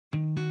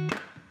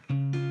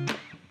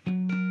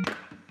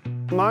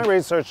My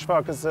research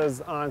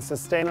focuses on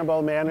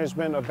sustainable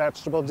management of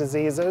vegetable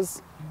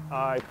diseases.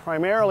 I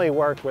primarily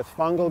work with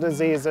fungal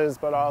diseases,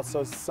 but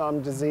also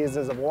some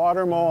diseases of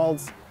water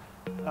molds,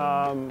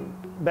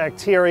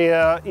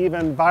 bacteria,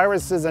 even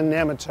viruses and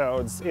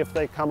nematodes if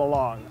they come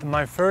along.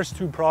 My first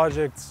two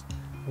projects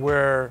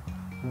were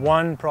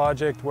one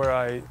project where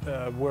I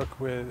worked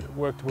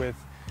with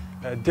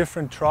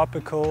different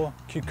tropical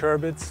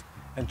cucurbits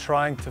and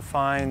trying to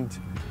find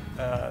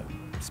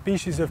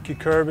species of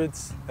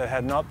cucurbits that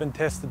had not been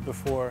tested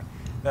before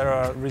that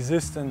are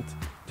resistant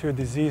to a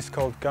disease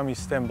called gummy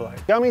stem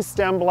blight. Gummy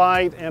stem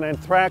blight and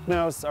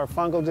anthracnose are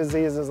fungal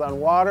diseases on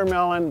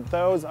watermelon.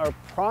 Those are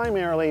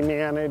primarily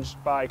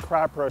managed by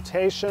crop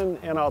rotation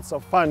and also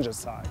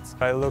fungicides.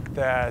 I looked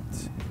at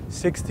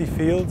 60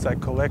 fields. I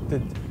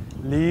collected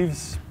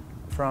leaves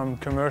from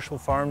commercial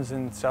farms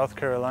in South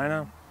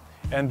Carolina,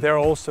 and there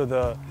also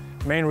the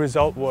main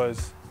result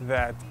was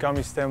that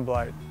gummy stem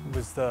blight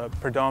was the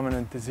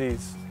predominant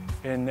disease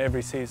in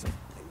every season.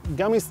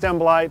 Gummy stem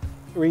blight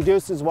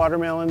reduces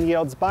watermelon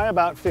yields by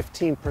about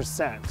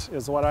 15%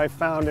 is what I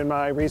found in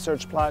my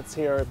research plots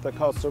here at the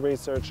Coastal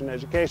Research and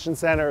Education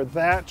Center.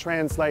 That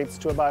translates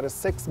to about a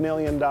 $6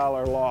 million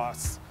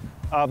loss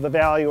of the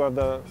value of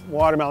the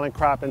watermelon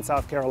crop in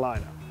South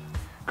Carolina.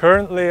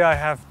 Currently I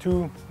have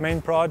two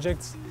main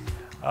projects.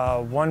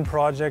 One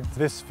project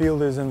this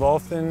field is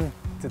involved in,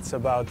 it's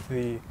about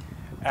the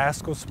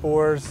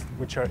ascospores,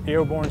 which are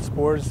airborne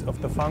spores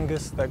of the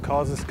fungus that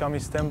causes gummy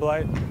stem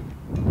blight.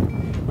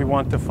 We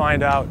want to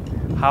find out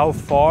how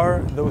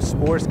far those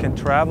spores can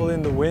travel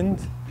in the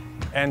wind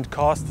and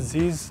cause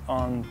disease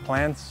on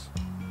plants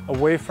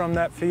away from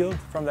that field,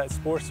 from that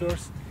spore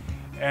source.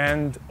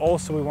 And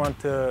also we want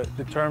to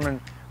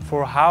determine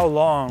for how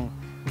long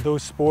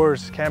those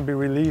spores can be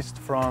released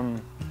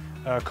from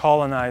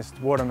colonized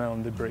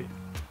watermelon debris.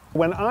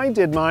 When I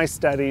did my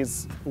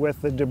studies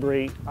with the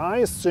debris, I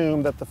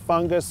assumed that the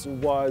fungus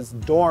was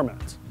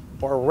dormant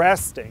or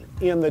resting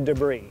in the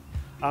debris.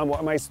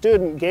 What my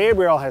student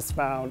Gabriel has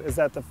found is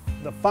that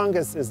the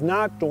fungus is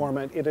not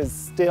dormant, it is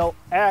still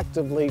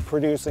actively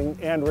producing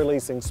and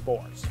releasing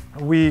spores.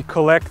 We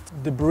collect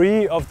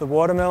debris of the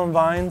watermelon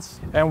vines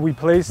and we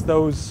place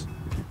those,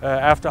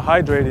 after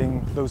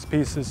hydrating those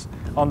pieces,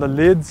 on the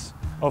lids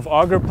of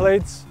agar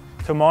plates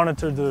to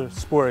monitor the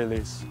spore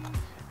release.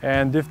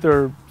 And if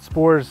their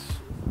spores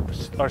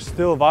are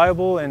still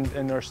viable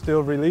and are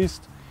still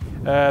released,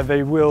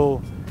 they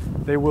will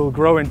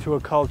grow into a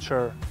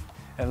culture.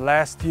 And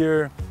last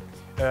year,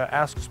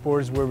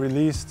 ascospores were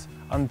released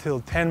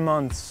until 10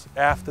 months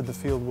after the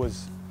field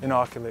was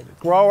inoculated.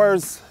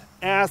 Growers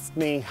asked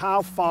me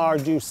how far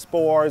do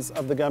spores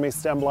of the gummy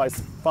stem blight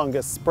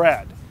fungus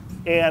spread?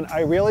 And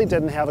I really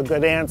didn't have a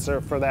good answer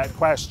for that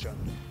question.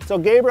 So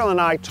Gabriel and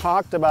I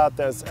talked about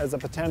this as a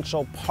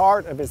potential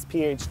part of his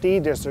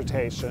PhD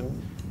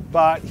dissertation,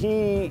 but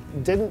he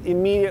didn't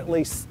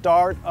immediately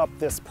start up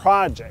this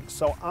project.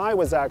 So I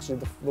was actually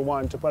the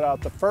one to put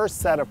out the first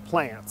set of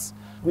plants.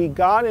 We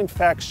got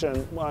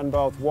infection on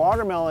both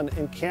watermelon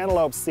and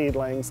cantaloupe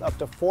seedlings up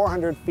to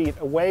 400 feet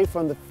away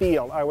from the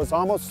field. I was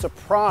almost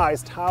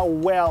surprised how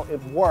well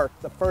it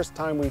worked the first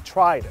time we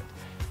tried it.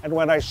 And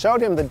when I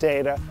showed him the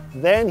data,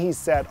 then he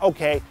said,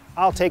 okay,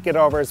 I'll take it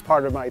over as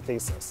part of my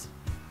thesis.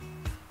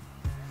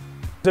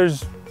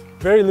 There's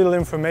very little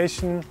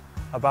information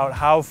about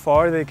how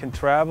far they can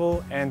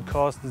travel and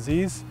cause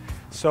disease.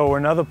 So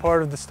another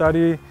part of the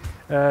study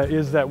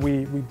is that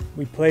we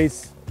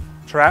place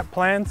trap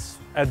plants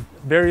at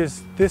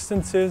various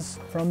distances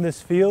from this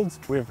field.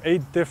 We have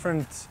 8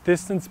 different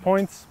distance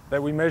points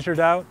that we measured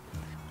out.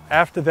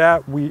 After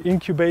that, we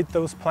incubate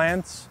those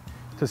plants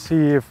to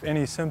see if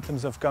any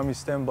symptoms of gummy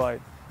stem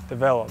blight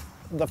develop.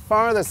 The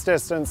farthest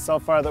distance so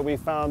far that we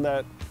found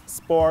that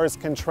spores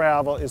can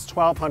travel is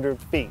 1,200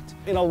 feet.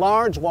 In a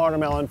large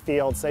watermelon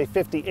field, say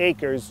 50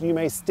 acres, you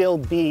may still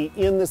be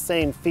in the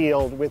same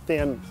field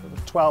within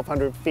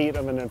 1,200 feet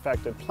of an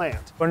infected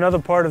plant. Another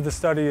part of the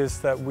study is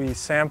that we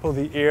sample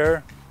the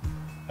air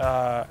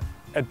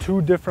at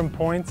 2 different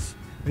points.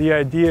 The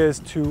idea is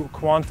to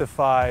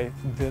quantify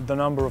the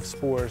number of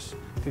spores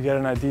to get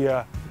an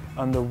idea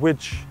under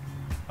which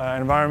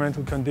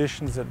environmental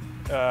conditions that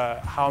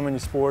how many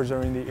spores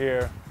are in the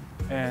air,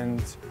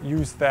 and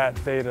use that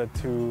data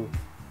to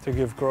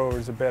give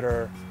growers a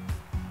better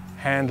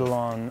handle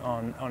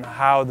on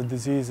how the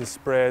disease is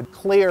spread.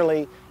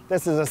 Clearly,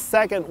 this is a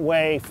second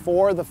way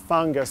for the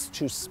fungus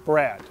to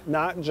spread,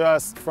 not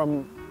just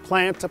from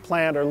plant to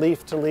plant or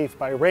leaf to leaf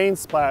by rain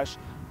splash,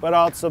 but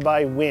also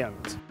by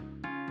wind.